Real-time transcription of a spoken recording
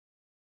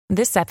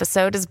This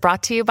episode is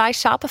brought to you by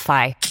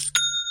Shopify.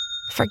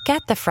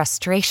 Forget the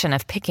frustration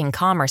of picking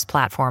commerce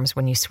platforms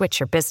when you switch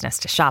your business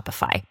to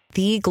Shopify,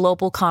 the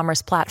global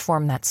commerce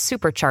platform that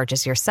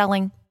supercharges your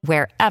selling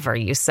wherever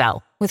you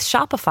sell. With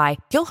Shopify,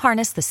 you'll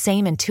harness the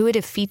same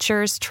intuitive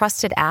features,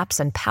 trusted apps,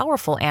 and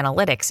powerful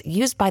analytics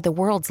used by the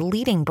world's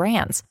leading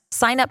brands.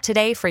 Sign up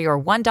today for your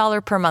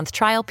 $1 per month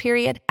trial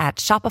period at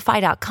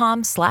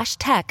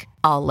shopify.com/tech,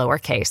 all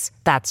lowercase.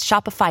 That's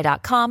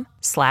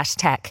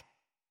shopify.com/tech.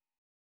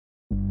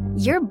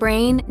 Your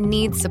brain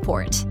needs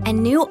support,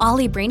 and new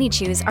Ollie Brainy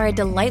Chews are a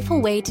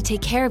delightful way to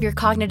take care of your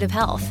cognitive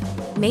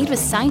health. Made with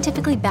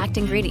scientifically backed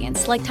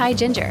ingredients like Thai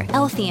ginger,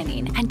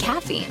 L-theanine, and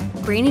caffeine,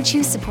 Brainy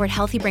Chews support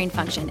healthy brain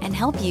function and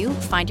help you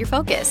find your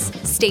focus,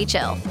 stay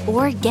chill,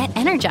 or get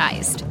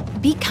energized.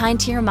 Be kind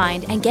to your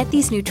mind and get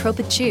these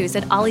nootropic chews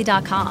at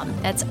ollie.com.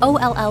 That's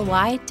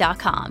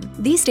OLLY.com.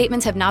 These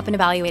statements have not been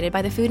evaluated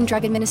by the Food and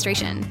Drug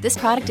Administration. This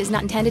product is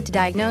not intended to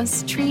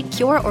diagnose, treat,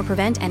 cure, or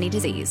prevent any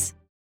disease.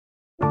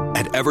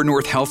 At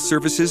Evernorth Health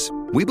Services,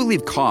 we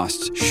believe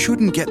costs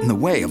shouldn't get in the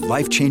way of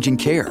life-changing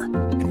care,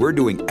 and we're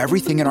doing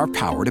everything in our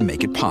power to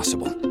make it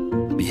possible.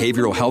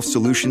 Behavioral health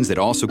solutions that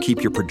also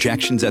keep your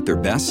projections at their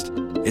best?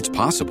 It's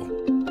possible.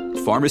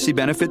 Pharmacy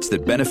benefits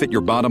that benefit your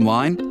bottom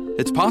line?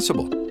 It's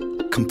possible.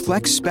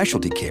 Complex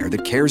specialty care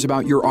that cares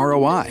about your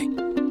ROI?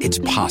 It's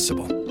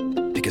possible.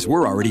 Because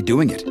we're already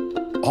doing it.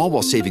 All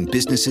while saving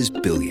businesses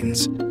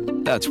billions.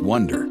 That's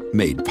Wonder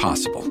made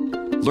possible.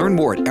 Learn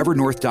more at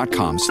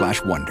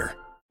evernorth.com/wonder.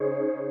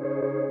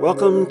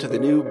 Welcome to the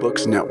New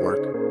Books Network.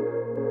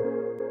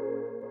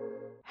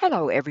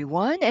 Hello,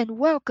 everyone, and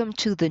welcome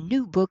to the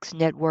New Books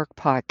Network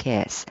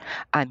podcast.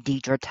 I'm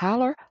Deidre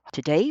Tyler.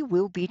 Today,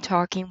 we'll be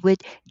talking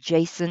with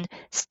Jason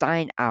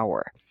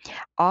Steinauer,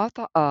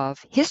 author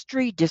of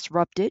History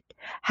Disrupted: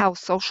 How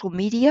Social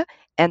Media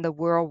and the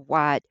World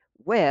Wide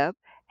Web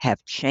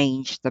Have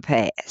Changed the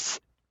Past.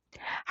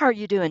 How are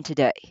you doing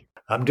today?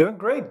 I'm doing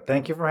great.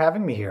 Thank you for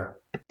having me here.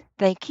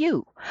 Thank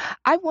you.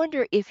 I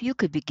wonder if you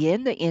could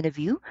begin the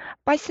interview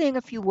by saying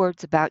a few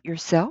words about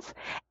yourself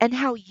and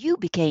how you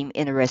became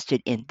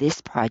interested in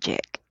this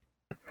project.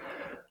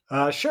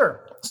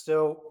 Sure.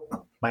 So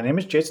my name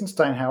is Jason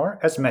Steinauer.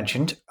 As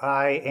mentioned,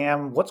 I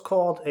am what's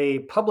called a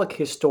public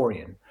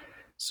historian.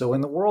 So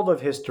in the world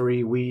of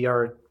history, we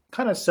are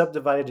kind of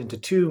subdivided into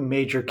two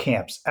major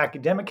camps: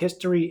 academic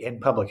history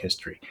and public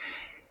history.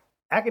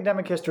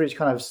 Academic history is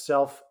kind of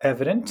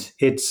self-evident.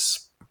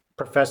 It's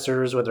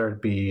professors, whether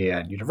it be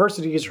at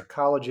universities or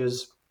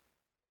colleges.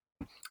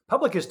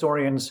 Public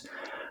historians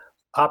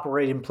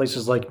operate in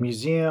places like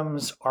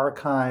museums,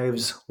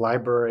 archives,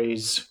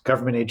 libraries,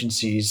 government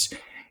agencies.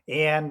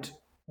 And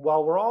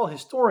while we're all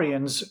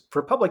historians,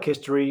 for public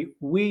history,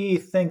 we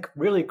think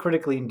really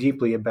critically and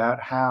deeply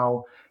about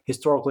how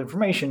historical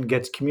information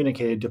gets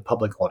communicated to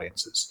public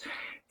audiences.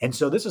 And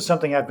so this is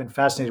something I've been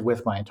fascinated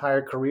with my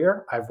entire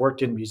career. I've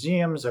worked in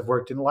museums, I've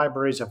worked in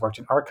libraries, I've worked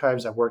in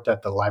archives, I've worked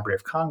at the Library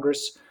of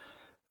Congress.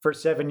 For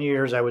 7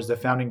 years, I was the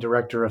founding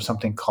director of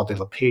something called the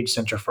LePage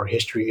Center for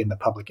History in the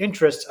Public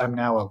Interest. I'm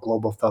now a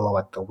global fellow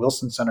at the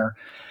Wilson Center.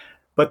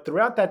 But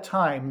throughout that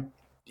time,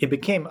 it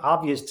became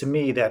obvious to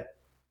me that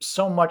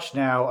so much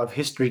now of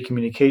history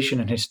communication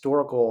and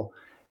historical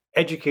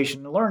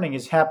education and learning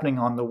is happening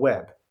on the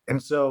web.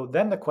 And so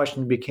then the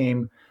question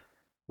became,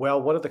 well,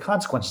 what are the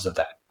consequences of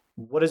that?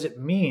 What does it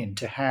mean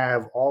to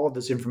have all of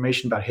this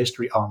information about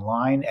history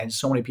online and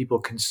so many people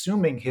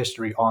consuming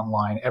history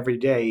online every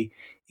day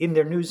in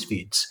their news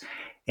feeds?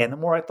 And the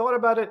more I thought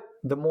about it,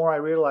 the more I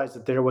realized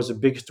that there was a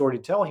big story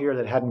to tell here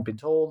that hadn't been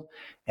told,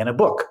 and a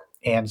book.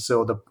 And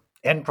so the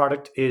end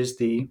product is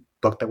the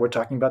book that we're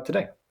talking about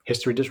today,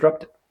 History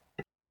Disrupted.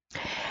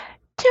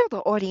 Tell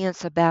the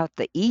audience about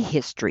the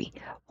e-history.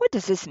 What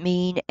does this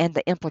mean and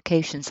the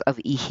implications of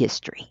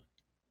e-history?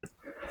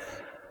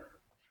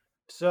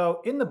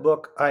 So in the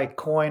book, I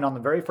coin on the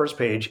very first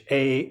page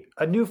a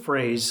new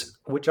phrase,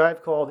 which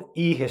I've called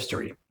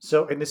e-history.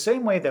 So in the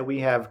same way that we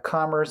have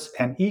commerce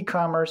and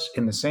e-commerce,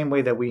 in the same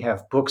way that we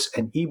have books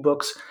and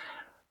e-books,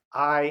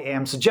 I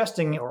am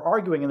suggesting or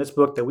arguing in this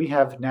book that we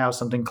have now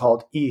something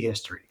called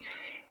e-history.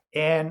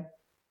 And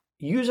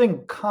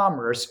using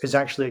commerce is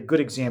actually a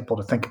good example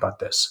to think about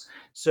this.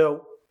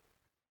 So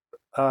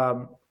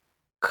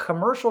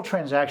commercial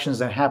transactions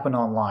that happen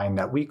online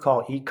that we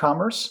call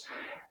e-commerce,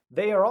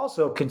 they are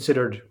also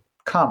considered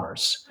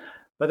commerce.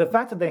 But the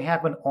fact that they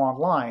happen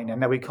online and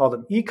that we call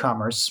them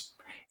e-commerce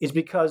is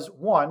because,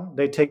 one,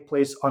 they take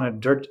place on a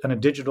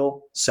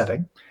digital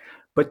setting.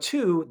 But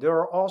two, there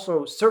are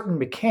also certain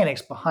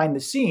mechanics behind the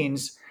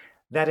scenes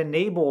that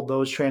enable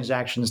those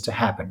transactions to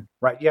happen,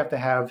 right? You have to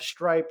have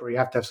Stripe, or you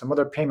have to have some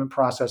other payment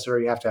processor.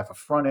 You have to have a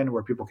front end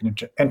where people can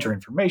enter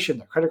information,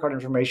 their credit card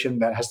information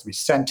that has to be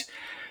sent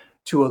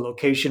to a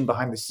location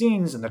behind the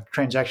scenes, and the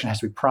transaction has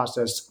to be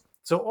processed.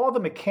 So all the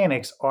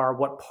mechanics are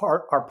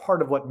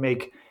part of what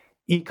make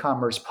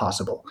e-commerce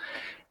possible.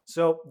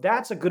 So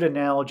that's a good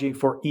analogy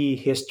for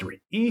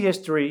e-history.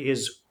 E-history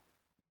is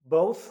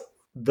both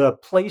the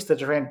place that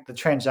the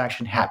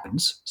transaction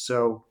happens.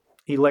 So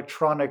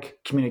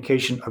electronic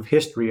communication of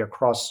history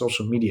across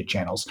social media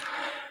channels,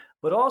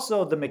 but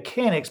also the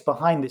mechanics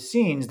behind the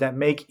scenes that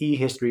make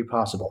e-history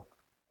possible.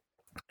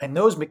 And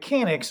those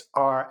mechanics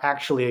are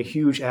actually a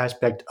huge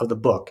aspect of the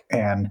book.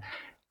 And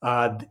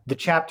the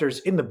chapters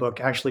in the book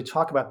actually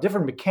talk about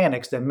different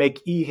mechanics that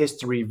make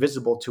e-history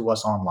visible to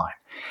us online.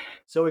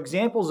 So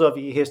examples of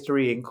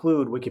e-history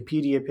include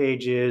Wikipedia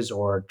pages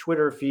or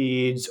Twitter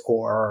feeds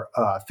or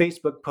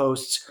Facebook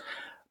posts,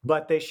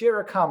 but they share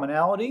a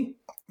commonality.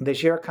 They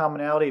share a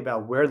commonality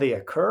about where they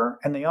occur,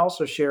 and they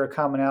also share a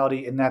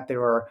commonality in that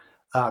there are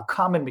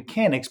common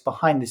mechanics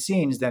behind the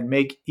scenes that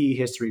make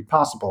e-history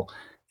possible.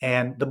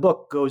 And the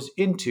book goes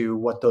into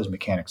what those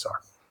mechanics are.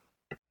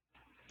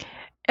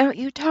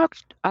 You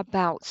talked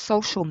about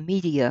social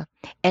media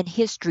and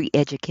history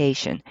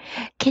education.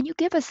 Can you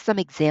give us some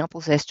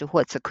examples as to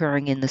what's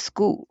occurring in the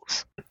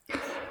schools?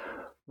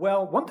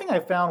 Well, one thing I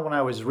found when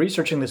I was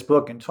researching this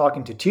book and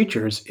talking to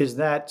teachers is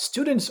that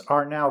students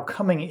are now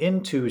coming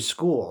into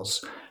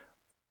schools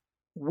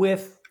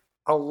with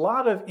a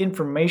lot of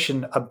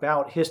information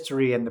about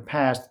history and the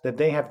past that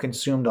they have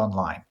consumed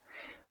online.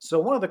 So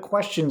one of the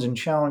questions and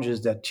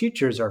challenges that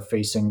teachers are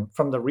facing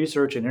from the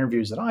research and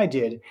interviews that I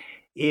did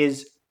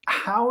is,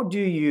 how do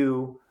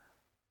you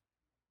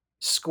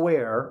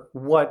square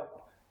what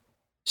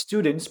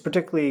students,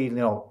 particularly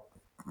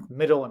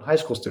middle and high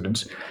school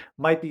students,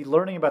 might be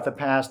learning about the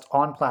past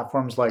on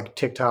platforms like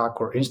TikTok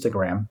or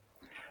Instagram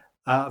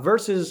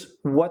versus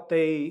what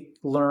they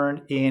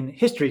learned in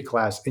history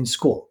class in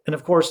school? And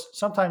of course,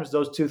 sometimes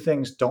those two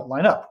things don't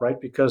line up, right?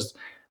 Because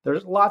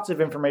there's lots of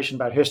information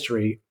about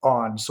history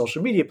on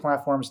social media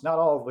platforms, not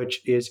all of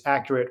which is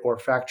accurate or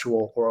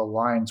factual or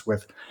aligns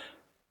with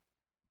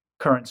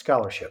current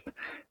scholarship.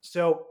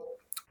 So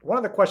one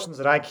of the questions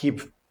that I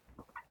keep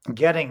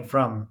getting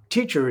from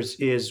teachers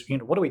is,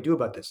 what do we do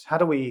about this? How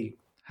do we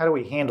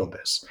handle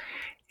this?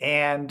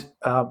 And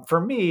for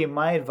me,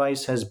 my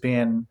advice has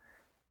been,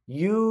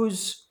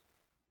 use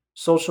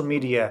social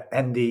media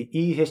and the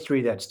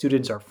e-history that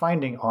students are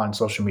finding on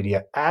social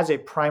media as a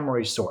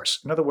primary source.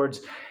 In other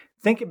words,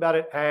 think about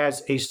it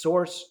as a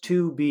source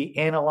to be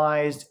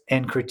analyzed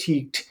and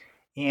critiqued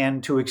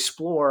and to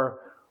explore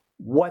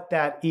what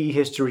that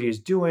e-history is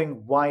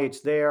doing, why it's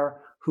there,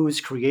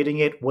 who's creating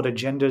it, what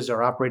agendas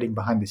are operating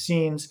behind the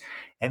scenes.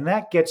 And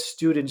that gets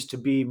students to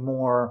be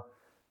more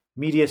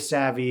media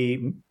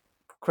savvy,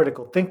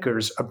 critical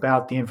thinkers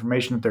about the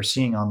information that they're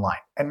seeing online.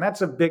 And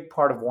that's a big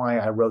part of why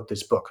I wrote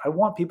this book. I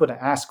want people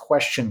to ask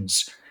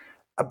questions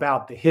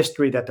about the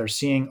history that they're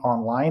seeing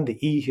online, the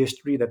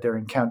e-history that they're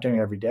encountering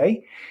every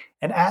day,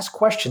 and ask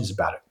questions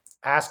about it.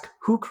 Ask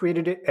who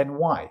created it and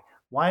why.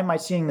 Why am I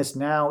seeing this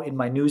now in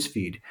my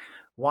newsfeed?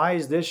 Why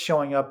is this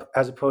showing up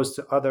as opposed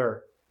to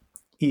other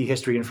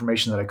e-history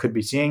information that I could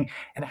be seeing?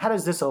 And how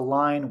does this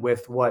align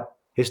with what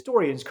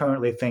historians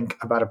currently think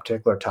about a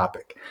particular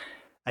topic?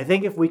 I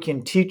think if we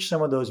can teach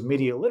some of those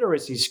media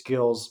literacy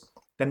skills,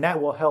 then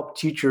that will help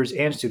teachers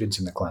and students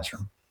in the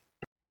classroom.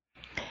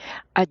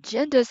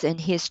 Agendas in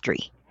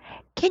history.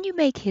 Can you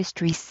make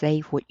history say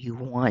what you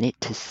want it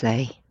to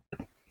say?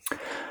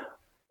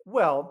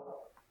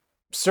 Well,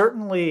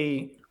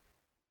 certainly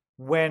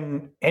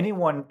when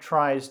anyone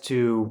tries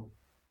to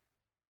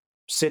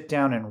sit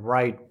down and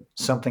write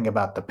something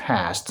about the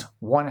past,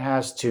 one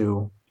has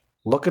to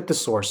look at the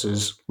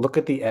sources, look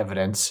at the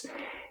evidence,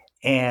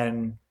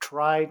 and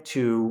try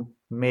to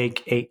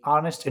make an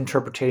honest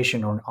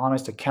interpretation or an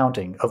honest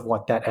accounting of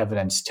what that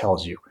evidence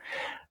tells you.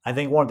 I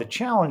think one of the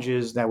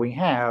challenges that we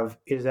have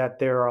is that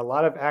there are a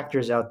lot of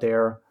actors out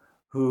there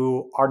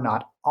who are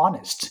not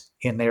honest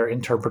in their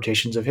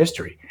interpretations of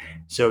history.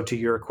 So to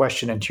your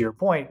question and to your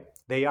point,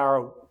 they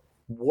are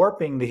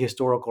warping the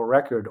historical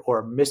record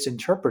or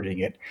misinterpreting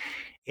it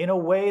in a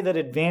way that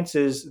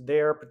advances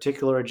their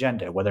particular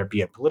agenda, whether it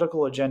be a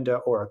political agenda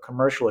or a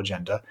commercial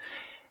agenda,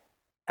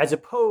 as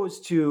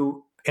opposed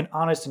to an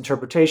honest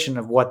interpretation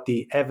of what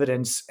the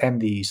evidence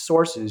and the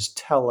sources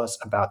tell us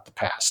about the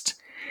past.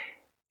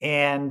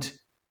 And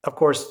of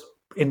course,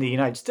 in the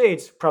United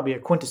States, probably a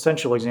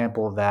quintessential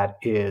example of that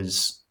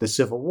is the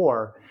Civil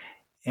War.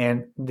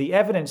 And the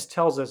evidence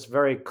tells us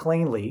very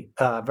clearly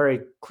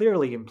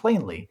and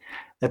plainly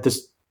that the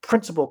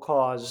principal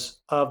cause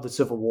of the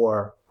Civil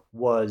War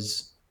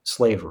was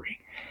slavery.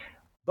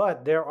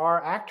 But there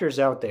are actors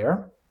out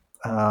there,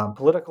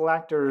 political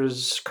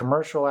actors,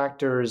 commercial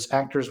actors,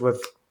 actors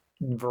with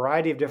a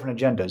variety of different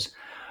agendas,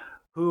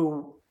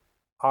 who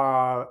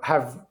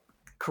have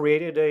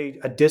created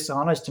a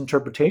dishonest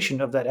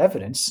interpretation of that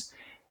evidence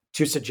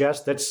to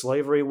suggest that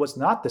slavery was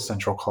not the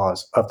central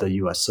cause of the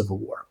U.S. Civil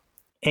War.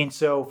 And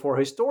so for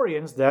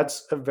historians,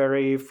 that's a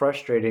very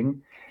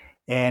frustrating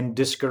and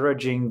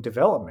discouraging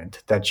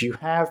development, that you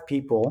have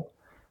people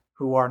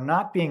who are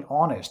not being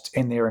honest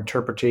in their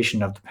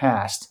interpretation of the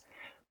past,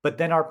 but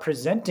then are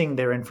presenting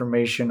their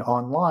information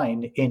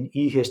online in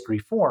e-history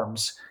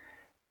forms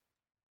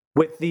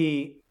with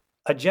the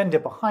agenda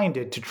behind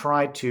it to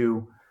try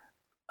to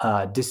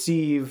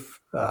deceive,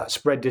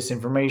 spread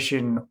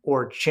disinformation,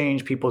 or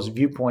change people's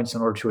viewpoints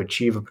in order to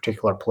achieve a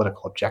particular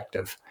political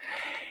objective.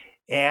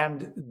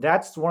 And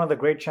that's one of the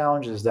great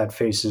challenges that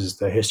faces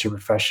the history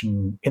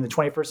profession in the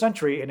 21st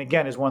century. And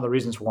again, is one of the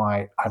reasons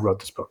why I wrote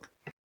this book.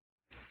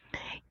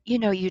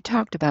 You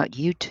talked about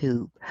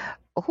YouTube.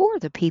 Who are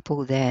the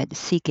people that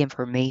seek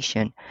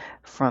information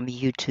from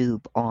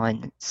YouTube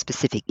on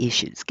specific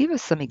issues? Give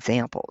us some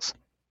examples.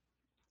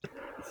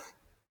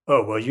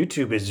 Oh, well,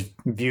 YouTube is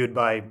viewed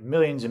by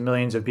millions and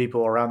millions of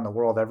people around the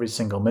world every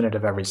single minute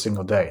of every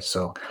single day.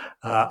 So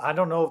I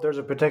don't know if there's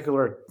a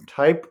particular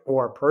type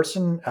or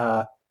person.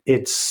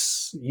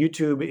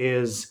 YouTube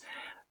is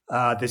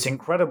this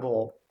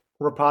incredible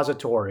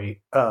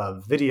repository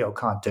of video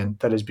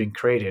content that has been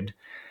created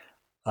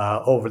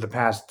over the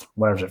past,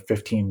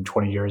 15,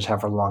 20 years,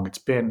 however long it's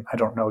been. I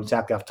don't know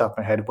exactly off the top of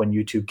my head when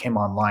YouTube came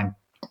online.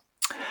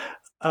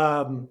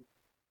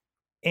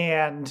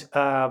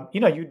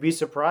 You'd be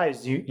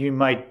surprised. You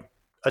might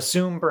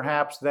assume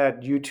perhaps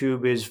that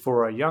YouTube is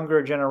for a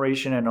younger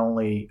generation and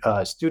only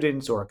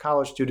students or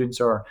college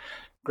students are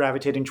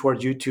gravitating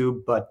towards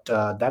YouTube, but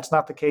that's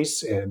not the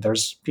case.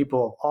 There's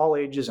people of all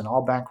ages and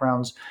all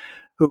backgrounds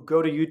who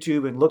go to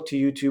YouTube and look to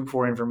YouTube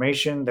for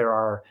information. There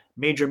are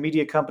major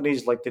media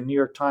companies like the New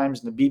York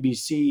Times and the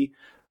BBC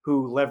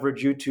who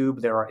leverage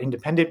YouTube. There are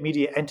independent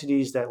media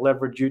entities that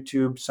leverage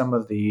YouTube. Some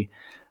of the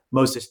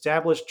most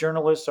established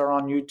journalists are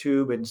on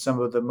YouTube, and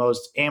some of the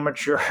most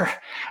amateur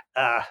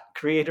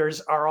creators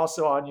are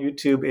also on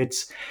YouTube.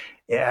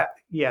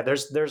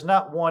 There's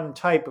not one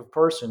type of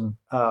person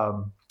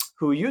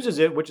who uses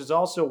it, which is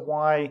also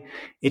why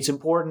it's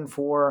important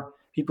for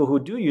people who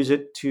do use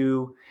it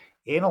to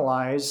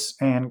analyze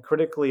and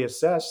critically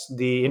assess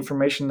the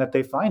information that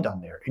they find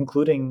on there,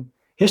 including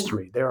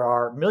history. There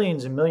are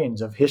millions and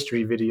millions of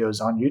history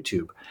videos on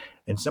YouTube,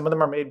 and some of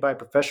them are made by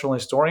professional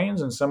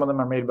historians, and some of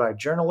them are made by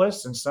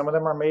journalists, and some of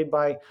them are made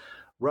by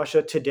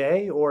Russia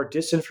Today or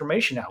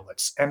disinformation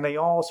outlets. And they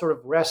all sort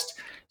of rest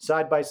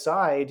side by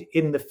side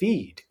in the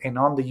feed and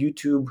on the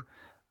YouTube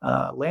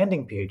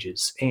landing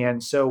pages.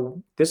 And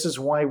so this is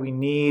why we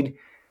need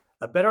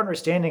a better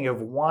understanding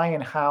of why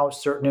and how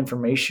certain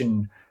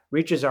information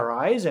reaches our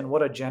eyes and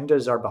what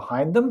agendas are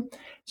behind them,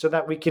 so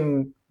that we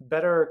can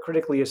better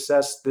critically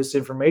assess this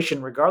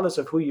information, regardless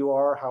of who you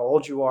are, how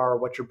old you are,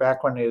 what your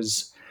background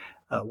is,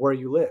 where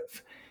you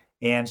live.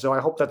 And so I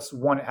hope that's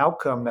one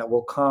outcome that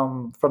will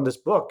come from this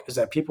book, is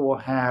that people will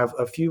have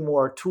a few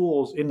more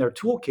tools in their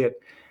toolkit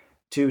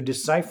to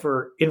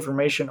decipher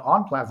information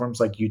on platforms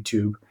like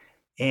YouTube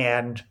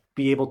and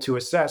be able to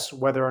assess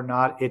whether or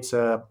not it's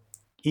a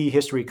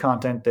e-history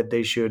content that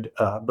they should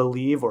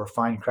believe or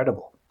find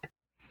credible.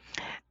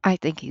 I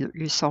think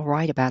you're so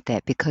right about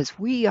that, because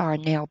we are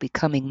now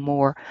becoming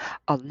more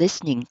a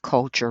listening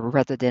culture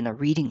rather than a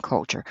reading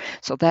culture.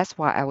 So that's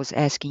why I was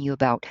asking you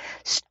about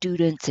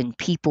students and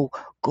people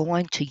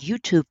going to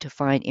YouTube to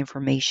find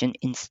information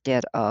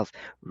instead of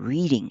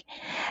reading.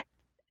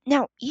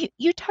 Now,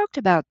 you talked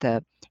about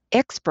the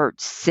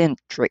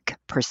expert-centric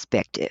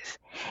perspective.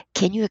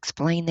 Can you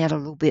explain that a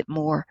little bit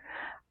more?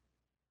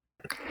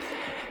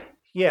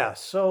 Yeah,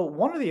 so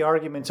one of the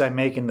arguments I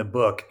make in the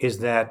book is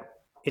that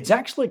it's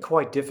actually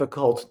quite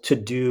difficult to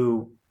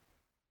do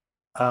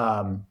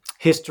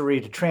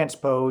history, to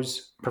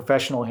transpose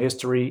professional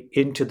history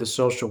into the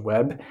social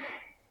web,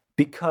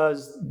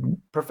 because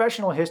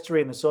professional history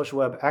and the social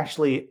web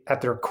actually,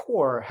 at their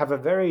core, have a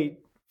very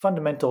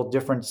fundamental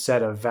different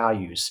set of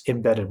values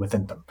embedded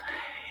within them.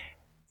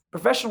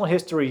 Professional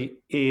history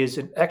is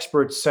an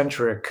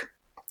expert-centric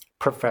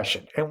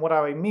profession. And what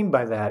I mean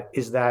by that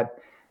is that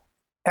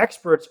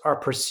experts are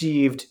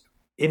perceived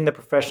in the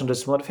professional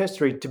discipline of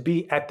history to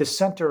be at the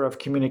center of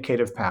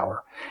communicative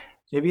power.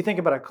 If you think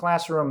about a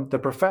classroom, the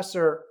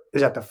professor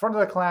is at the front of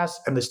the class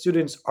and the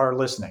students are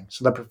listening.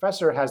 So the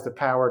professor has the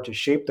power to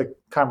shape the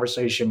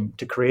conversation,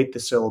 to create the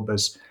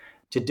syllabus,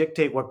 to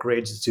dictate what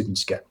grades the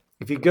students get.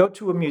 If you go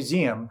to a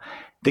museum,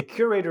 the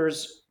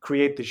curators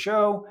create the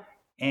show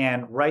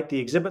and write the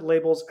exhibit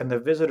labels, and the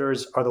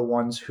visitors are the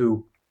ones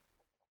who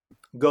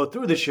go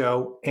through the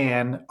show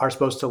and are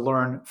supposed to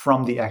learn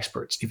from the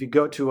experts. If you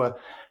go to a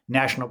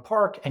national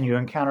park and you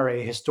encounter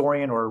a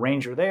historian or a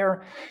ranger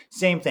there,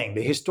 same thing.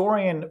 The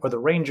historian or the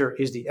ranger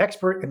is the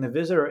expert, and the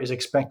visitor is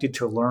expected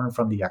to learn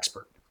from the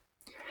expert.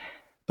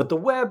 But the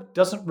web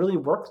doesn't really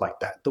work like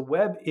that. The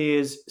web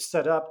is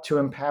set up to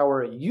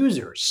empower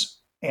users,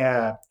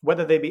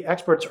 whether they be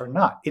experts or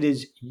not. It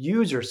is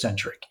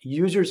user-centric.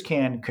 Users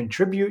can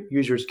contribute,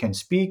 users can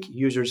speak,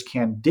 users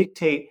can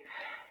dictate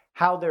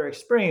how their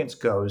experience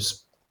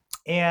goes.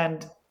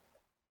 And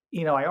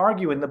I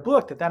argue in the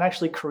book that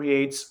actually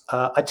creates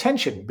a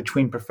tension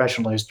between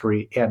professional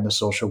history and the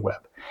social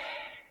web.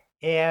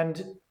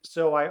 And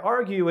so I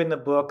argue in the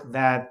book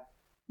that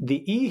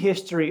the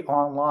e-history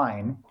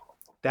online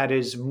that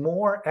is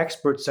more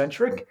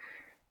expert-centric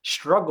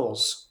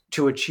struggles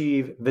to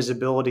achieve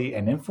visibility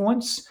and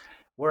influence,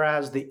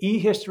 whereas the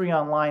e-history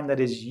online that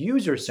is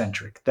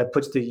user-centric, that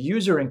puts the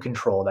user in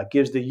control, that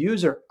gives the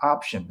user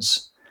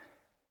options,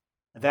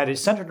 that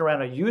is centered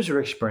around a user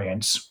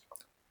experience,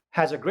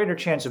 has a greater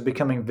chance of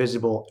becoming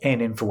visible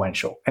and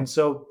influential. And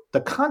so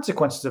the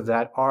consequences of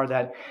that are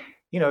that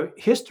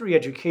history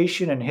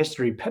education and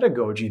history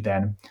pedagogy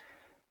then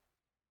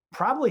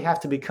probably have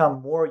to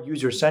become more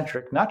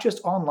user-centric, not just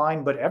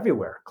online, but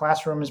everywhere,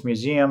 classrooms,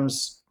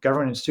 museums,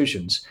 government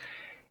institutions,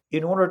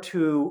 in order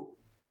to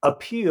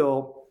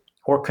appeal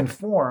or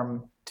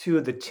conform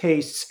to the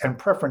tastes and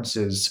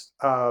preferences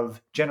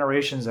of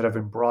generations that have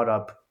been brought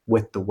up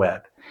with the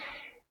web.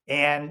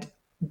 And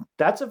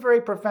that's a very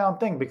profound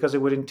thing because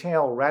it would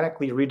entail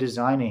radically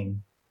redesigning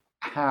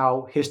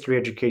how history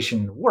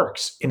education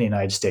works in the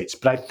United States.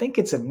 But I think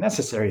it's a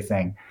necessary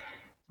thing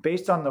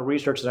based on the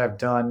research that I've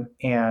done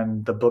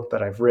and the book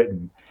that I've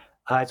written.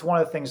 It's one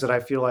of the things that I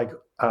feel like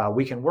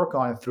we can work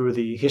on through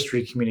the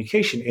History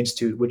Communication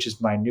Institute, which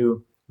is my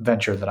new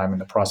venture that I'm in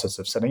the process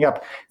of setting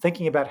up,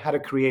 thinking about how to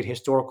create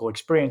historical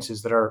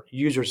experiences that are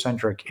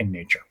user-centric in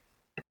nature.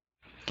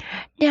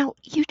 Now,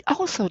 you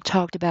also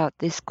talked about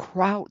this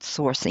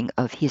crowdsourcing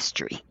of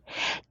history.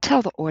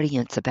 Tell the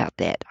audience about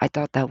that. I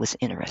thought that was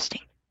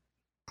interesting.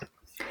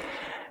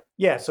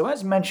 Yeah, so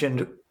as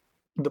mentioned,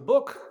 the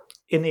book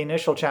in the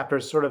initial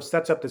chapters sort of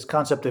sets up this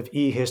concept of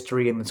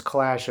e-history and this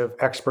clash of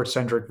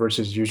expert-centric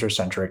versus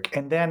user-centric.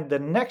 And then the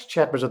next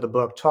chapters of the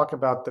book talk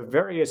about the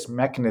various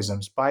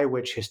mechanisms by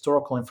which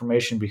historical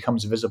information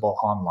becomes visible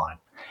online.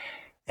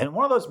 And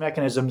one of those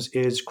mechanisms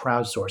is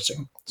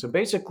crowdsourcing. So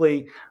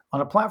basically, on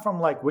a platform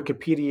like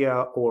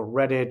Wikipedia or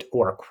Reddit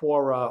or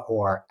Quora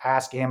or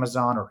Ask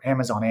Amazon or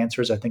Amazon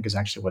Answers, I think is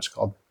actually what's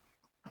called,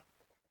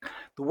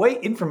 the way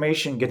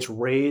information gets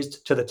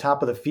raised to the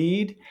top of the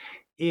feed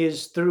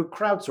is through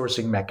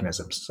crowdsourcing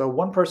mechanisms. So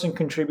one person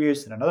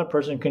contributes, and another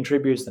person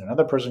contributes, and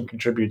another person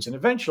contributes, and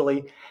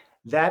eventually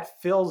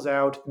that fills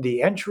out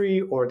the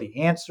entry or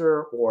the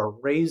answer or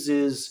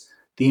raises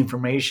the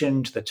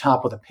information to the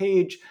top of the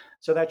page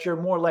so that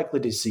you're more likely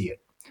to see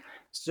it.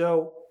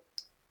 So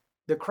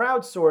the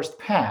crowdsourced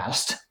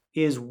past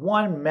is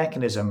one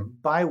mechanism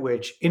by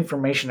which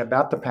information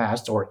about the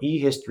past or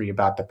e-history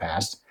about the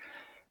past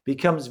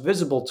becomes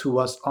visible to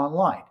us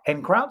online.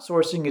 And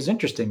crowdsourcing is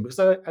interesting because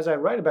as I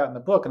write about in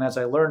the book and as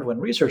I learned when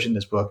researching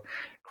this book,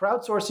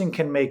 crowdsourcing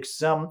can make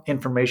some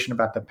information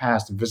about the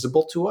past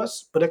visible to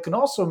us, but it can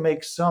also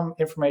make some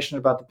information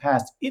about the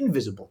past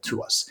invisible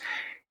to us.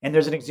 And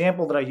there's an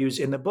example that I use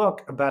in the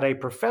book about a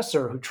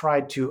professor who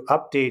tried to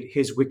update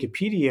his a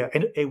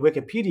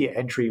Wikipedia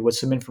entry with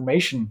some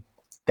information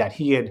that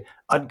he had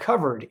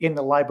uncovered in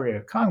the Library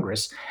of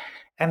Congress.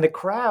 And the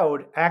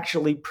crowd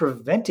actually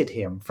prevented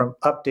him from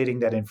updating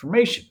that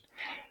information.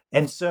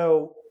 And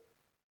so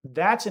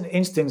that's an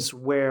instance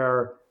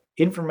where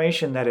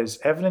information that is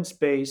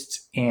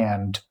evidence-based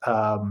and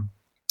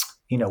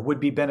would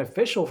be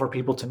beneficial for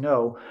people to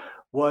know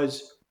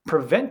was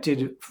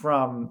prevented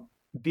from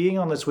being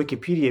on this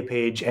Wikipedia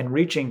page and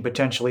reaching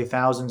potentially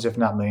thousands, if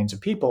not millions of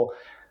people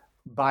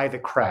by the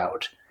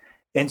crowd.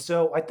 And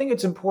so I think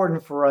it's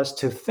important for us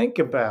to think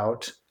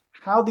about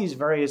how these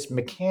various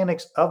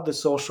mechanics of the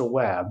social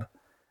web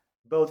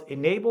both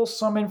enable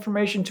some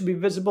information to be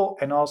visible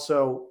and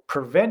also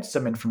prevent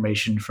some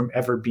information from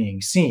ever being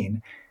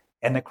seen.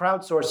 And the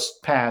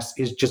crowdsourced past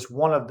is just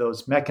one of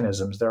those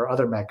mechanisms. There are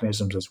other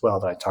mechanisms as well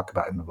that I talk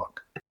about in the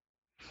book.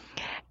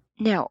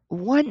 Now,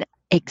 one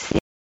example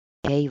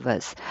gave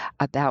us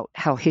about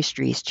how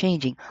history is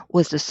changing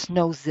was the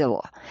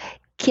Snowzilla.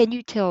 Can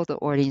you tell the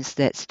audience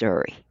that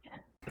story?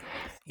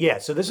 Yeah,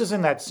 so this is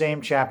in that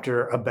same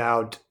chapter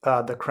about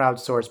the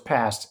crowdsourced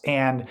past.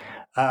 And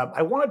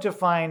I wanted to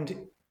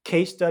find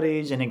case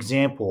studies and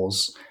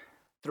examples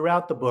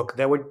throughout the book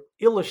that would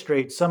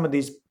illustrate some of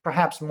these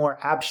perhaps more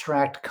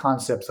abstract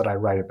concepts that I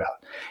write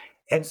about.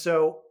 And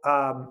so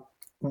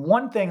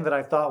one thing that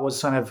I thought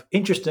was kind of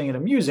interesting and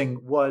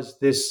amusing was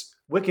this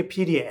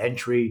Wikipedia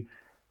entry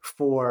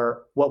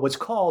for what was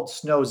called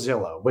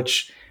Snowzilla,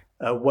 which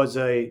was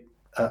a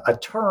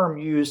term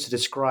used to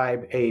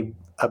describe a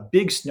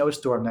big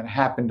snowstorm that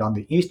happened on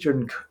the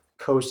eastern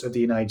coast of the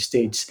United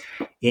States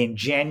in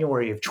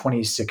January of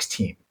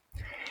 2016.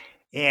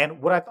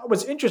 And what I thought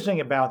was interesting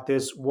about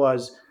this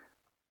was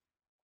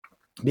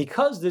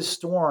because this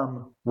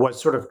storm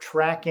was sort of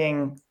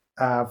tracking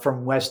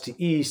from west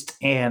to east,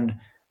 and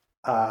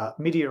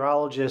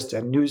meteorologists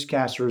and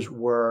newscasters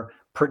were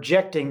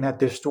projecting that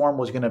this storm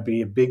was going to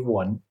be a big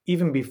one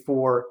even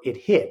before it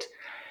hit,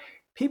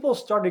 people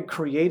started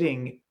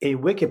creating a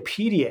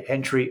Wikipedia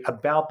entry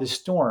about this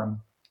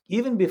storm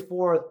even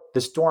before the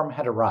storm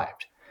had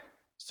arrived.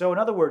 So in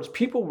other words,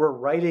 people were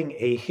writing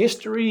a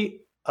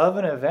history of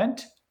an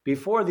event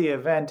before the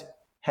event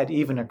had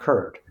even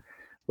occurred,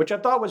 which I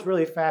thought was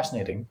really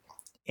fascinating.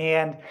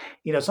 And,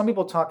 some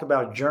people talk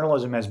about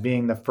journalism as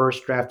being the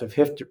first draft of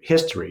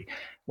history.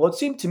 Well, it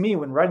seemed to me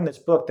when writing this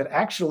book that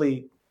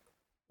actually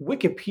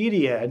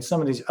Wikipedia and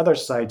some of these other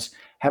sites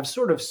have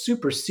sort of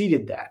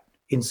superseded that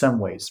in some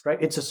ways,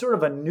 right? It's a sort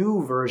of a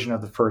new version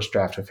of the first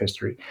draft of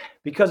history,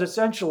 because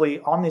essentially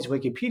on these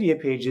Wikipedia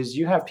pages,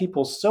 you have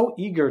people so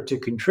eager to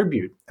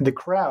contribute, and the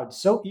crowd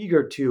so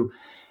eager to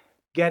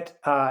get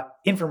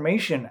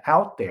information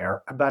out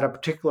there about a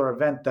particular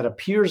event that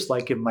appears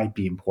like it might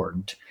be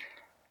important,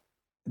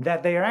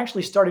 that they are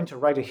actually starting to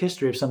write a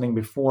history of something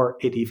before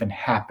it even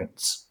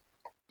happens.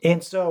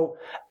 And so,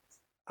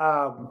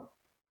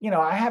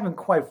 I haven't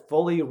quite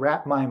fully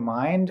wrapped my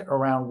mind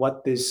around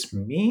what this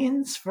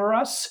means for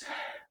us,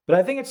 but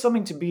I think it's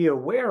something to be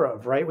aware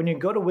of, right? When you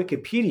go to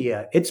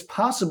Wikipedia, it's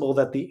possible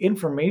that the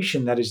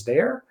information that is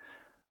there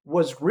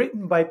was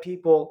written by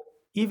people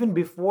even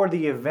before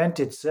the event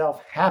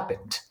itself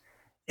happened.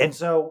 And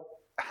so,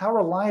 how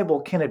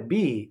reliable can it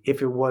be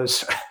if it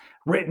was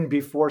written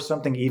before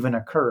something even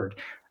occurred?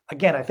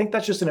 Again, I think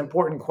that's just an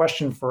important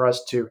question for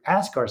us to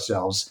ask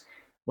ourselves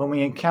when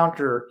we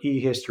encounter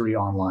e-history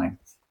online.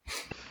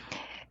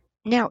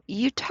 Now,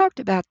 you talked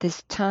about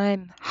this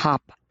Time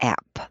Hop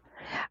app,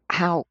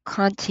 how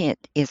content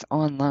is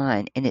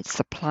online and it's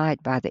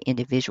supplied by the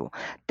individual.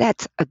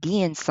 That's,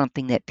 again,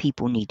 something that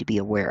people need to be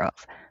aware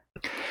of.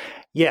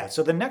 Yeah,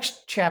 so the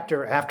next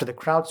chapter after the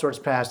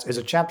crowdsourced past is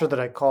a chapter that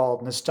I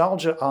call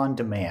Nostalgia on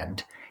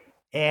Demand.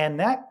 And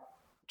that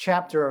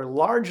chapter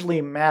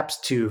largely maps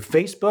to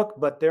Facebook,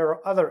 but there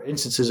are other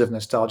instances of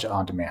nostalgia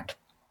on demand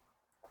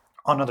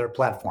on other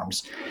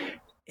platforms.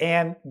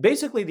 And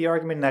basically, the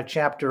argument in that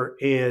chapter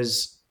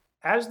is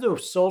as the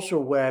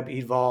social web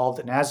evolved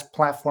and as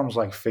platforms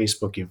like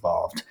Facebook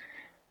evolved,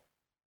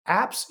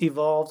 apps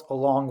evolved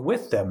along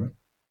with them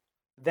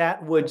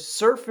that would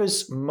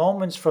surface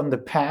moments from the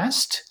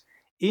past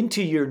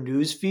into your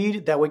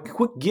newsfeed that would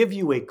give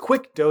you a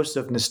quick dose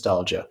of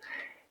nostalgia.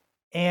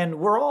 And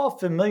we're all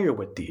familiar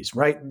with these,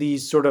 right?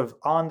 These sort of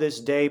on this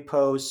day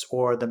posts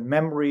or the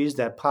memories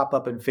that pop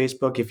up in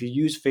Facebook. If you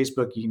use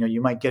Facebook,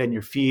 you might get in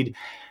your feed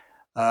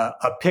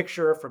a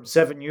picture from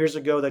 7 years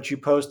ago that you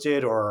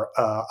posted or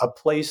a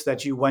place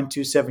that you went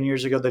to 7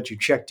 years ago that you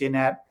checked in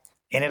at.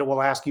 And it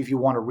will ask you if you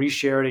want to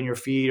reshare it in your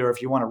feed or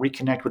if you want to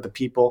reconnect with the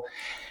people.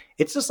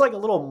 It's just like a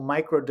little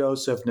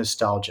microdose of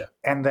nostalgia.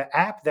 And the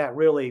app that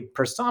really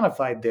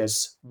personified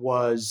this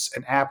was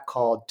an app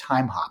called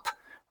Time Hop,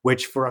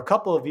 which for a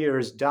couple of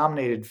years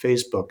dominated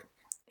Facebook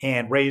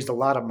and raised a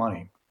lot of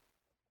money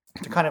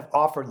to kind of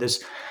offer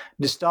this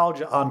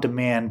nostalgia on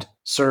demand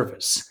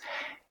service.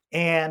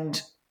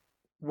 And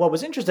what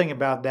was interesting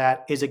about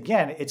that is,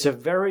 again, it's a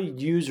very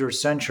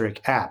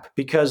user-centric app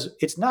because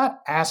it's not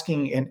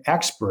asking an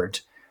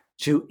expert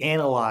to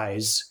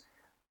analyze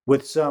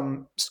with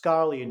some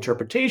scholarly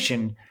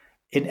interpretation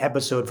an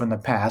episode from the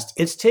past.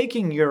 It's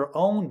taking your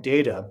own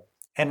data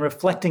and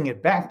reflecting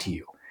it back to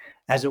you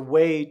as a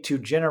way to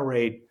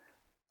generate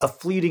a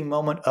fleeting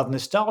moment of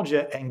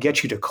nostalgia and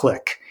get you to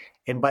click.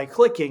 And by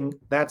clicking,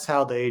 that's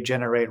how they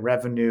generate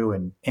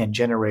revenue and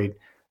generate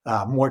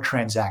more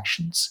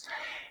transactions.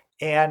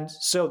 And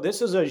so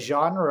this is a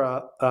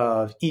genre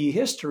of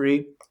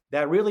e-history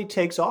that really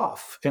takes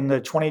off in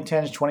the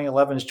 2010s,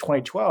 2011s,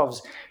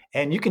 2012s.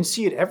 And you can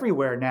see it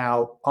everywhere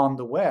now on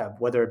the web,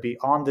 whether it be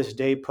on this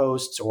day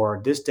posts or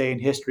this day in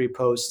history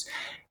posts,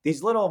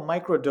 these little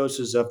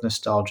microdoses of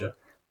nostalgia.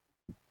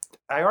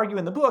 I argue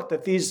in the book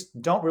that these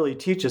don't really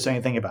teach us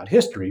anything about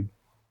history.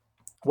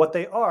 What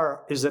they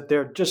are is that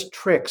they're just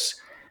tricks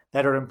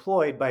that are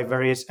employed by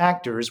various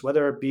actors,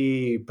 whether it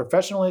be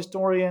professional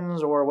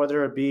historians or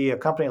whether it be a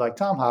company like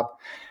Time Hop,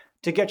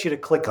 to get you to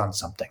click on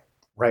something,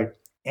 right?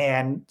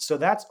 And so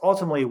that's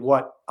ultimately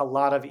what a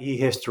lot of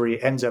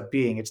e-history ends up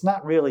being. It's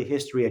not really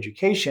history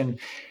education.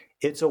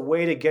 It's a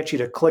way to get you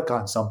to click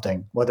on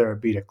something, whether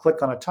it be to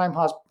click on a Time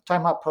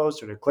Hop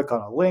post or to click on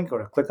a link or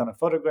to click on a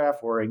photograph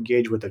or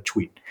engage with a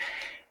tweet.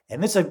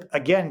 And this,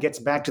 again, gets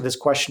back to this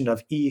question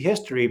of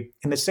e-history.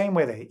 In the same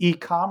way that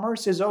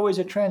e-commerce is always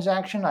a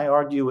transaction, I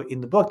argue in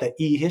the book that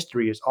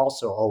e-history is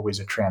also always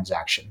a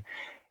transaction.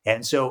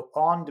 And so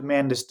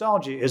on-demand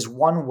nostalgia is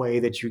one way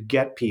that you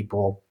get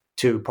people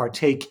to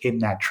partake in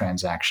that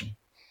transaction.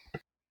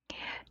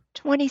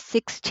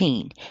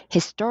 2016,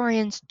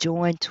 historians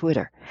joined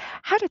Twitter.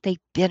 How did they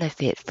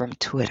benefit from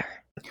Twitter?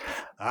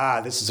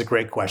 This is a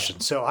great question.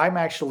 So I'm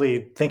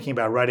actually thinking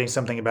about writing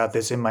something about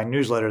this in my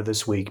newsletter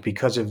this week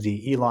because of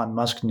the Elon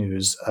Musk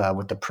news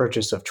with the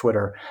purchase of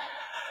Twitter.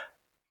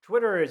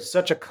 Twitter is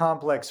such a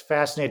complex,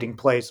 fascinating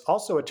place,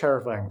 also a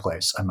terrifying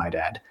place, I might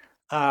add.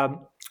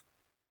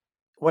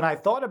 When I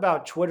thought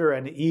about Twitter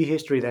and the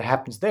e-history that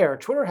happens there,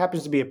 Twitter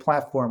happens to be a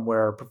platform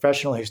where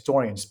professional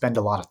historians spend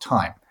a lot of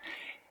time.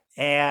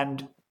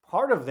 And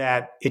part of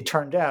that, it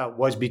turned out,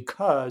 was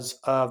because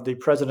of the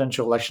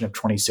presidential election of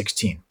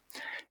 2016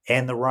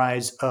 and the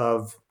rise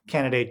of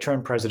candidate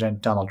turned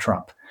president Donald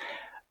Trump.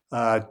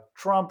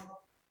 Trump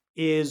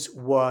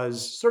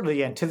was sort of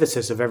the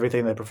antithesis of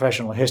everything that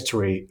professional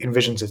history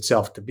envisions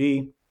itself to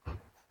be.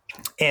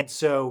 And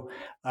so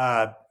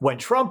when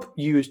Trump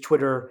used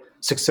Twitter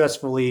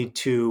successfully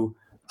to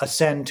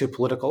ascend to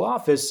political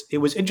office, it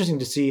was interesting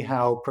to see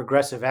how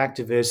progressive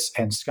activists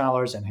and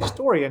scholars and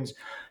historians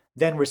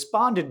then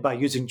responded by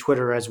using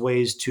Twitter as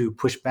ways to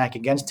push back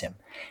against him.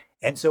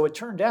 And so it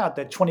turned out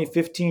that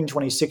 2015,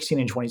 2016,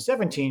 and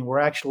 2017 were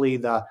actually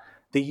the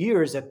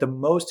years that the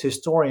most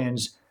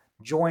historians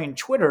joined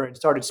Twitter and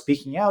started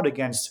speaking out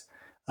against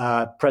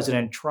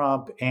President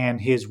Trump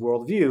and his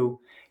worldview.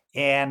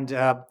 And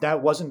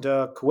that wasn't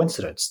a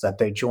coincidence that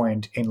they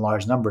joined in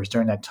large numbers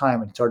during that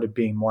time and started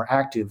being more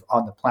active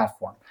on the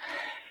platform.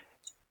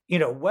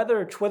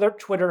 whether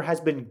Twitter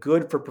has been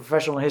good for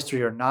professional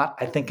history or not,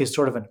 I think is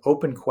sort of an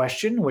open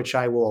question, which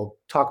I will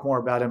talk more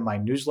about in my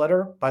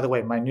newsletter. By the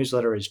way, my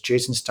newsletter is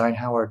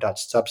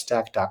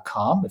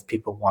jasonsteinhauer.substack.com. If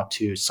people want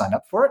to sign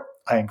up for it,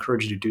 I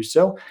encourage you to do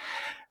so.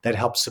 That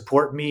helps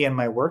support me and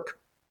my work.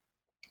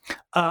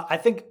 I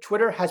think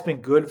Twitter has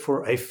been good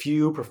for a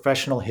few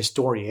professional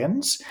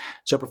historians.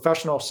 So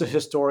professional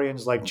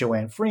historians like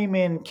Joanne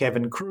Freeman,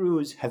 Kevin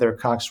Kruse, Heather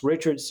Cox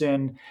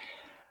Richardson,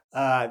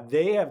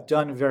 they have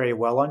done very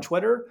well on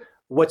Twitter.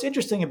 What's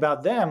interesting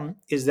about them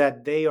is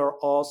that they are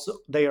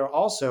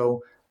also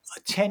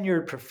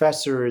tenured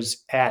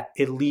professors at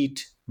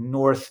elite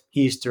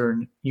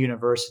Northeastern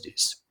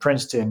universities,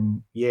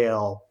 Princeton,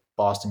 Yale,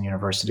 Boston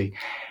University.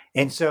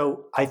 And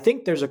so I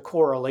think there's a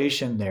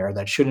correlation there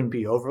that shouldn't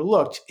be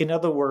overlooked. In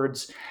other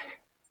words,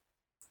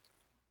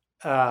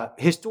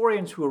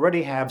 historians who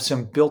already have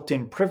some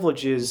built-in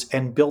privileges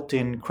and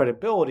built-in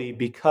credibility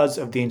because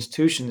of the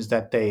institutions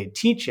that they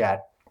teach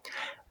at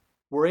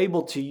were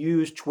able to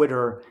use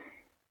Twitter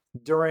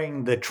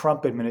during the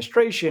Trump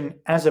administration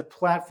as a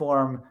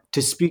platform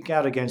to speak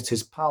out against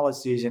his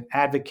policies and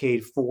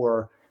advocate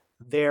for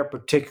their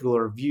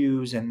particular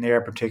views and their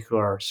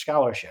particular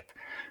scholarship.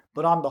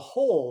 But on the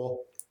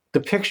whole, the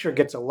picture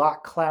gets a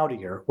lot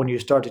cloudier when you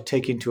start to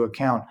take into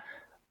account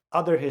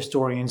other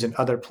historians in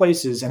other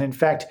places. And in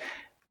fact,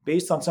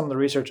 based on some of the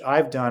research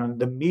I've done,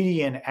 the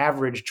median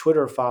average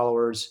Twitter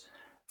followers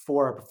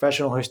for a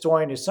professional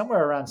historian is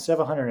somewhere around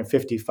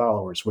 750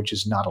 followers, which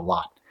is not a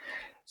lot.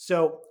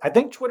 So I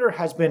think Twitter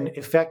has been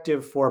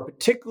effective for a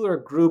particular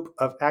group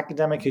of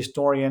academic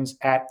historians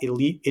at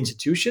elite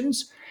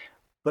institutions,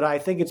 but I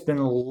think it's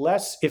been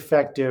less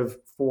effective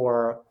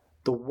for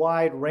the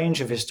wide range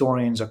of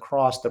historians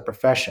across the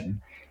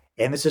profession.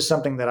 And this is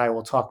something that I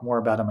will talk more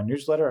about in my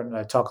newsletter and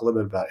I talk a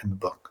little bit about in the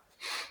book.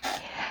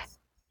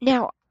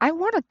 Now, I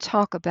want to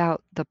talk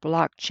about the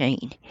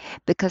blockchain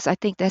because I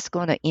think that's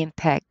going to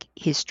impact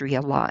history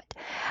a lot.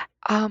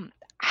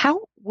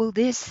 How will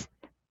this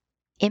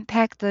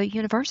impact the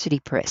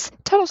university press?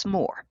 Tell us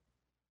more.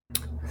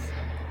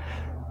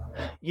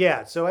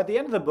 Yeah, so at the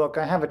end of the book,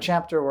 I have a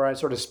chapter where I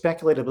sort of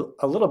speculate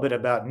a little bit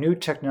about new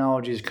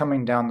technologies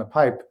coming down the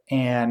pipe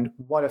and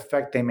what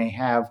effect they may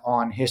have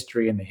on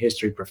history and the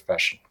history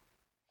profession.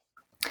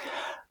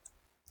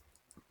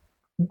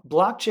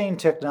 Blockchain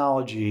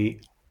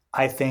technology,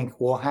 I think,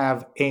 will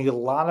have a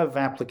lot of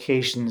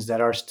applications that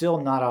are still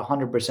not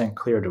 100%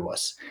 clear to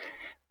us.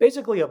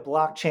 Basically, a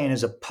blockchain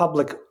is a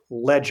public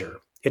ledger.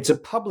 It's a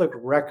public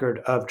record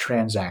of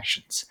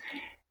transactions.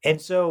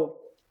 And so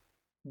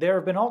there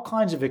have been all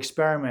kinds of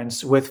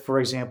experiments with, for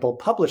example,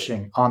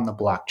 publishing on the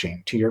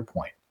blockchain, to your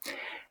point.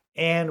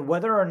 And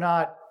whether or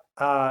not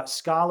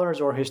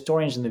scholars or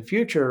historians in the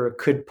future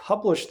could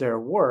publish their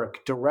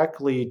work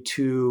directly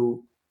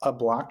to a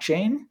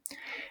blockchain,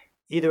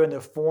 either in the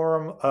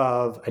form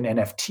of an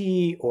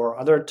NFT or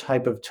other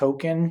type of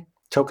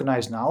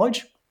tokenized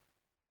knowledge,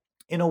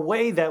 in a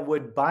way that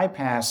would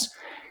bypass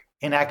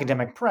an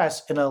academic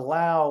press and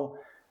allow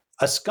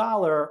a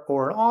scholar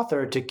or an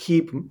author to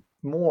keep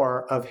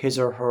more of his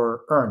or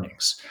her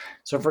earnings.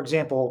 So, for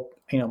example,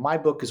 my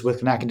book is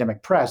with an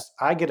academic press.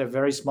 I get a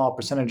very small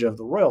percentage of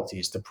the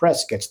royalties. The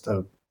press gets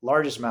the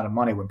largest amount of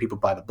money when people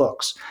buy the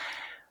books.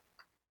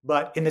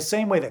 But in the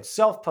same way that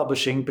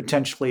self-publishing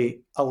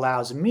potentially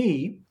allows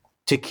me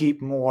to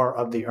keep more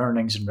of the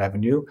earnings and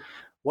revenue,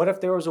 what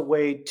if there was a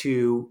way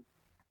to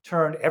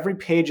turn every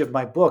page of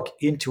my book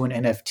into an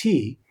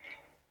NFT,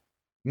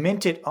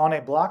 mint it on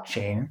a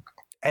blockchain,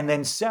 and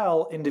then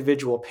sell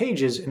individual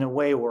pages in a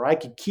way where I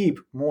could keep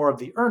more of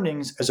the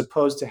earnings as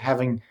opposed to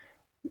having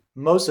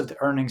most of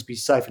the earnings be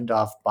siphoned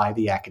off by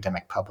the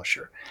academic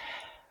publisher?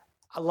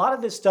 A lot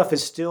of this stuff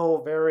is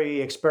still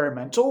very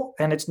experimental,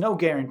 and it's no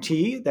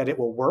guarantee that it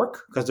will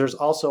work because there's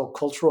also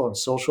cultural and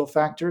social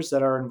factors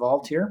that are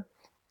involved here.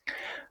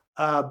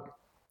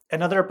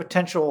 Another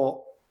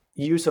potential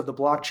use of the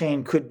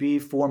blockchain could be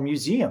for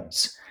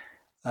museums.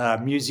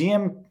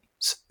 Museums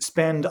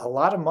spend a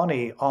lot of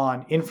money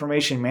on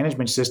information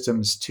management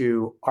systems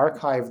to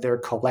archive their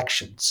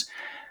collections.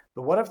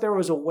 But what if there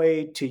was a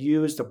way to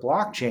use the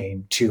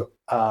blockchain to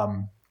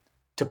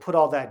put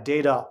all that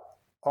data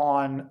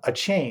on a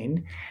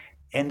chain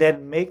and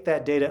then make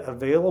that data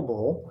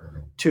available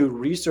to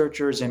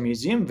researchers and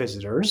museum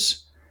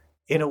visitors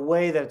in a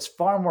way that's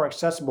far more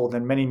accessible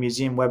than many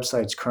museum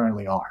websites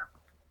currently are?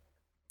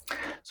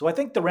 So I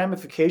think the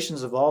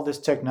ramifications of all this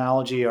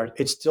technology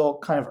it's still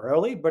kind of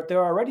early, but there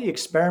are already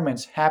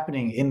experiments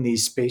happening in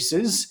these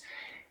spaces.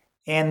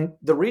 And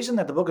the reason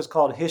that the book is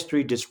called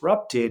History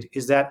Disrupted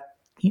is that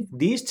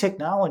these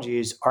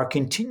technologies are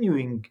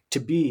continuing to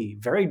be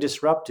very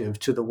disruptive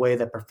to the way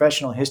that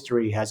professional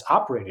history has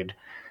operated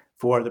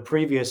for the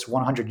previous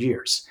 100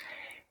 years.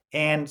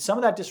 And some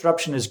of that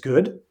disruption is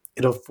good.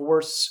 It'll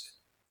force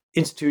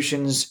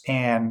institutions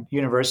and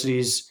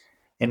universities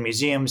and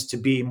museums to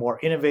be more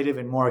innovative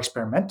and more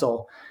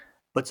experimental.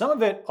 But some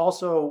of it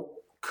also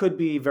could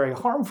be very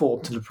harmful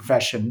to the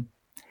profession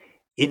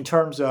in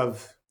terms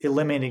of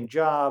eliminating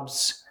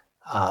jobs,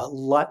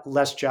 lot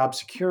less job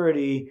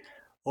security,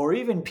 or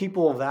even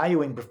people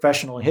valuing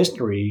professional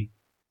history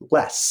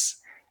less.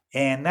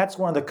 And that's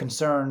one of the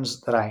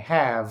concerns that I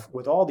have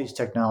with all these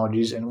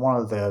technologies. And one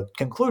of the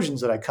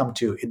conclusions that I come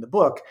to in the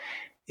book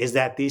is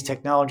that these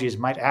technologies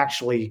might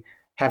actually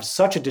have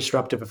such a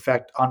disruptive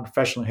effect on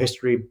professional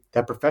history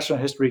that professional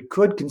history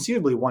could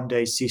conceivably one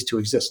day cease to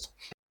exist.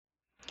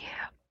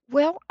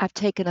 Well, I've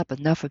taken up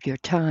enough of your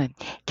time.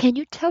 Can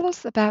you tell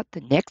us about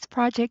the next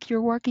project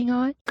you're working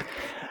on?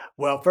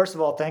 Well, first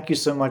of all, thank you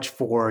so much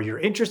for your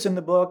interest in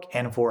the book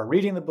and for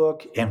reading the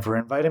book and for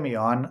inviting me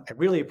on. I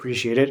really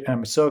appreciate it. And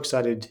I'm so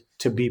excited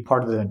to be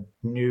part of the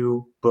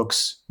New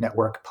Books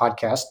Network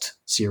podcast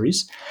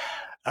series.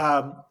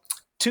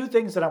 Two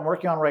things that I'm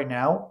working on right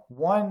now.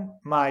 One,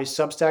 my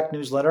Substack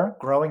newsletter,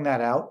 growing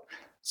that out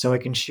so I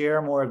can share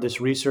more of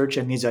this research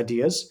and these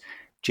ideas,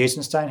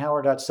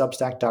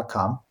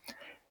 jasonsteinhauer.substack.com.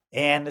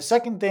 And the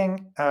second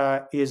thing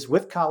is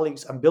with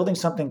colleagues, I'm building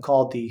something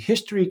called the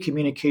History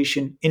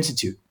Communication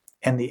Institute.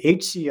 And the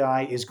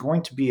HCI is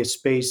going to be a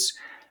space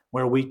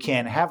where we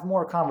can have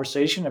more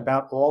conversation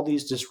about all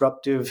these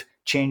disruptive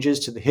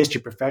changes to the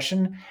history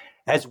profession,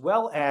 as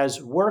well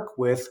as work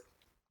with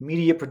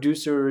media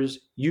producers,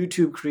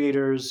 YouTube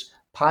creators,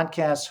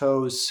 podcast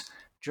hosts,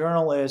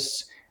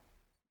 journalists,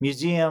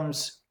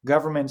 museums,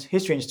 governments,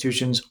 history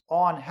institutions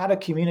on how to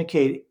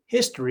communicate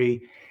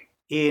history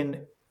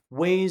in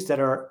ways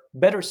that are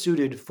better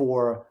suited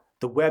for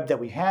the web that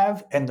we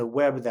have and the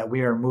web that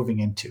we are moving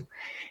into.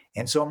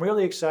 And so I'm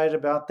really excited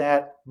about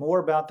that. More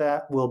about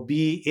that will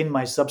be in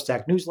my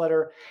Substack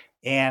newsletter.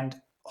 And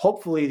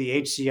hopefully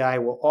the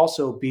HCI will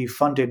also be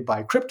funded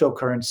by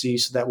cryptocurrency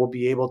so that we'll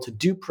be able to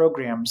do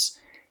programs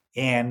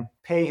and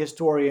pay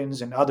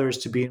historians and others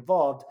to be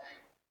involved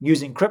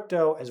using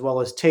crypto as well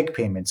as take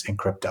payments in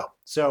crypto.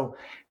 So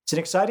it's an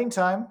exciting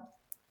time.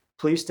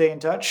 Please stay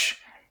in touch.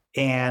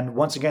 And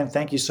once again,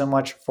 thank you so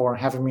much for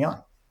having me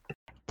on.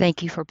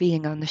 Thank you for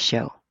being on the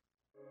show.